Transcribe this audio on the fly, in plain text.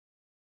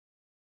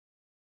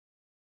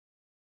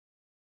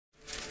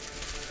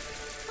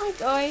Hi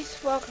guys,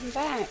 welcome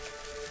back.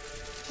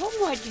 For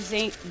my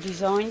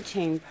design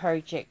team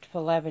project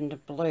for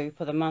LavenderBlu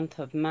for the month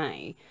of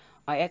May,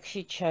 I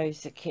actually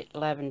chose the kit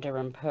Lavender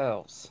and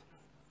Pearls.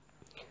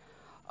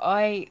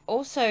 I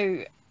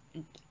also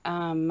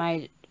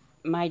made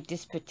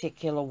this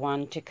particular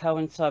one to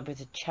coincide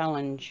with a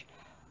challenge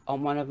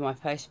on one of my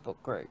Facebook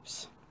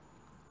groups.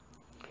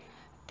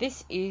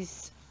 This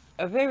is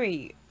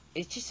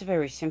it's just a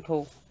very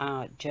simple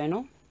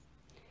journal,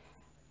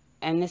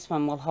 and this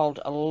one will hold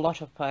a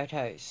lot of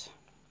photos.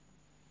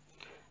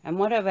 And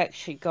what I've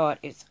actually got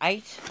is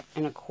 8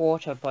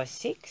 1/4 by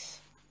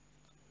 6,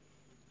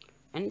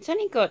 and it's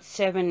only got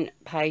 7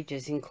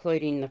 pages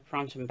including the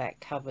front and back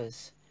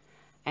covers,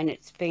 and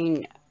it's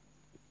been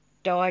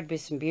dyed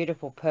with some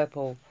beautiful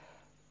purple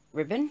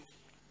ribbon.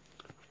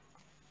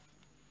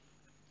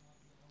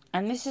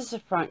 And this is the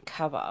front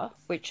cover,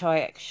 which I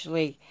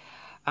actually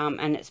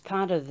and it's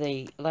part of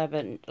the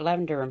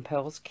Lavender and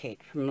Pearls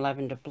kit from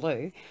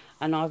LavenderBlu,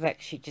 and I've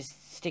actually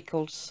just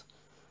stickles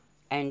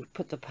and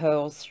put the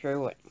pearls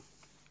through it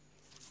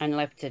and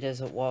left it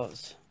as it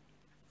was.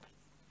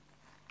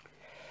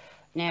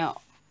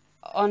 Now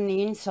on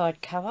the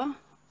inside cover,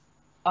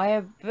 I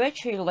have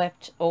virtually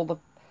left all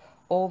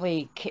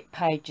the kit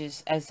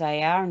pages as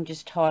they are and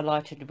just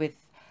highlighted with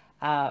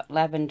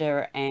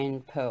lavender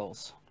and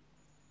pearls.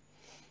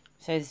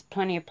 So there's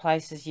plenty of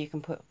places you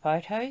can put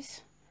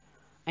photos,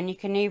 and you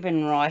can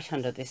even write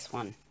under this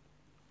one.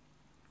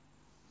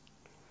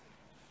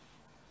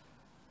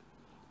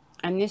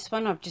 And this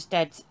one I've just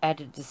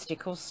added the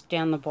stickles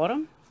down the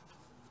bottom.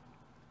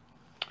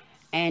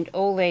 And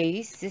all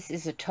these, this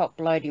is a top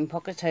loading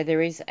pocket, so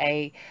there is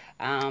a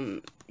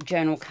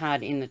journal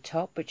card in the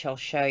top, which I'll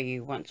show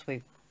you once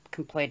we've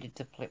completed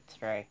the flip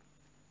through.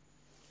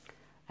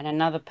 And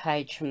another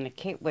page from the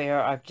kit where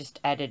I've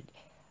just added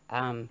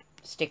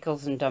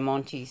stickles and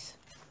diamantes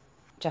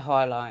to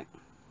highlight.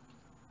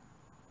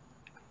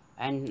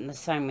 And the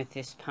same with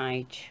this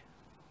page.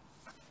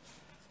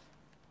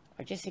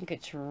 I just think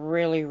it's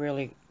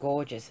really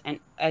gorgeous, and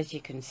as you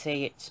can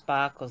see, it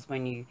sparkles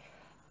when you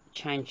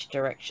change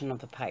direction of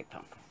the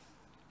paper.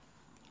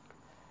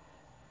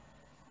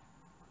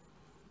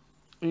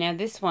 Now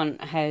this one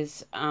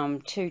has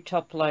 2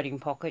 top loading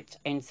pockets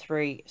and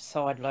 3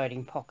 side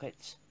loading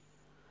pockets.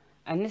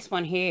 And this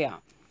one here,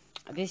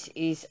 this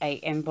is a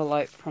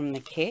envelope from the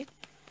kit,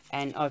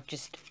 and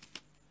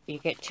you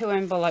get 2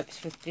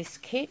 envelopes with this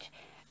kit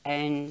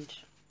and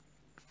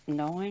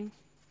 9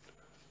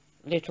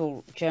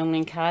 little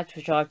journaling cards,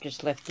 which I've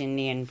just left in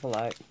the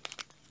envelope.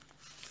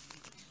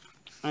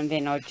 And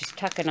then I just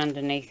tuck it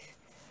underneath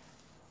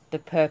the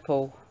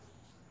purple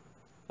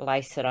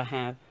lace that I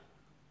have.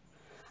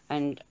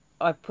 And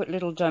I put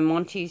little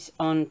diamantes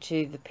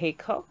onto the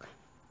peacock,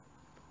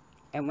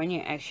 and when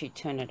you actually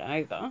turn it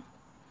over,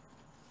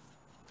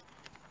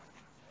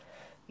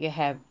 you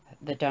have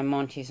the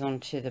diamantes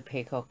onto the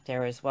peacock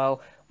there as well,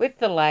 with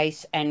the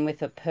lace and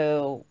with a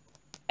pearl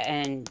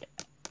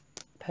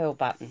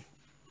button.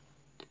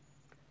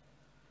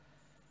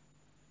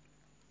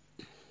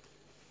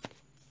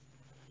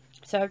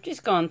 So I've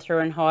just gone through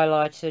and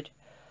highlighted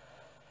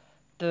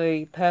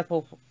the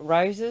purple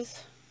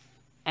roses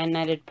and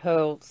added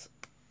pearls.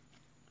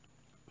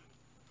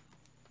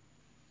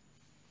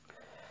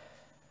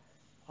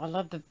 I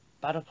love the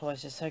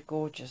butterflies, they're so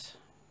gorgeous.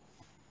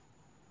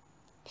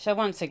 So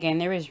once again,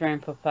 there is room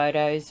for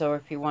photos, or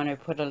if you want to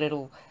put a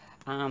little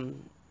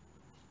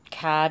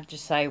card to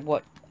say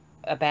what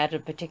about a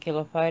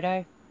particular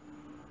photo.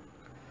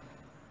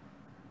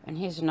 And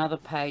here's another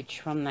page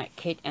from that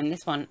kit, and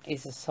this one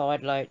is a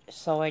side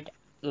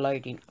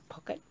loading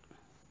pocket.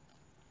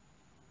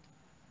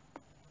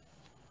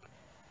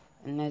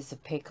 And there's the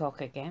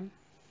peacock again,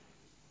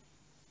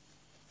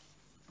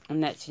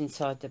 and that's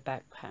inside the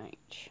back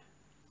page.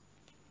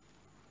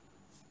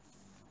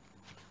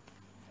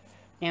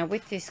 Now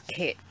with this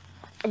kit,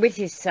 with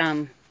this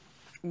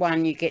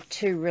one, you get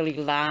 2 really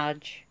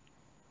large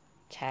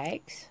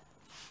tags,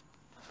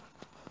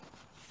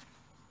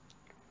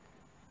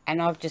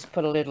 and I've just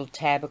put a little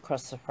tab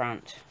across the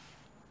front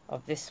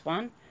of this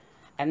one,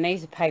 and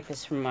these are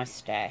papers from my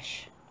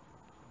stash,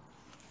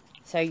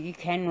 so you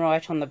can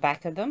write on the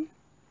back of them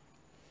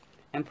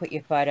and put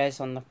your photos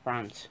on the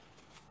front.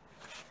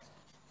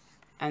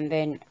 And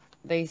then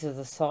these are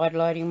the side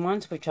loading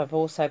ones, which I've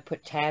also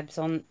put tabs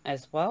on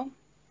as well.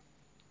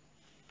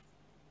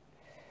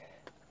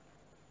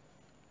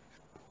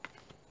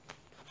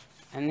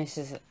 And this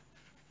is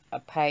a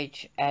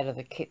page out of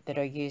the kit that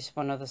I used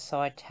one of the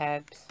side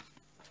tabs.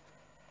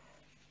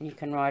 You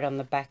can write on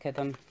the back of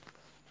them.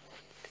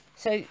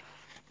 So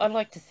I'd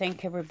like to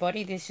thank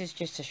everybody. This is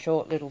just a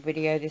short little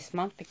video this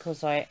month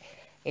because it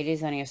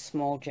is only a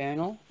small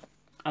journal.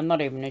 I'm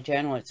not even a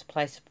journal, it's a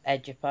place to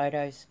add your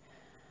photos.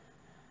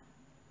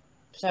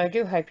 So I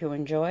do hope you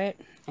enjoy it,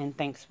 and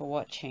thanks for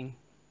watching.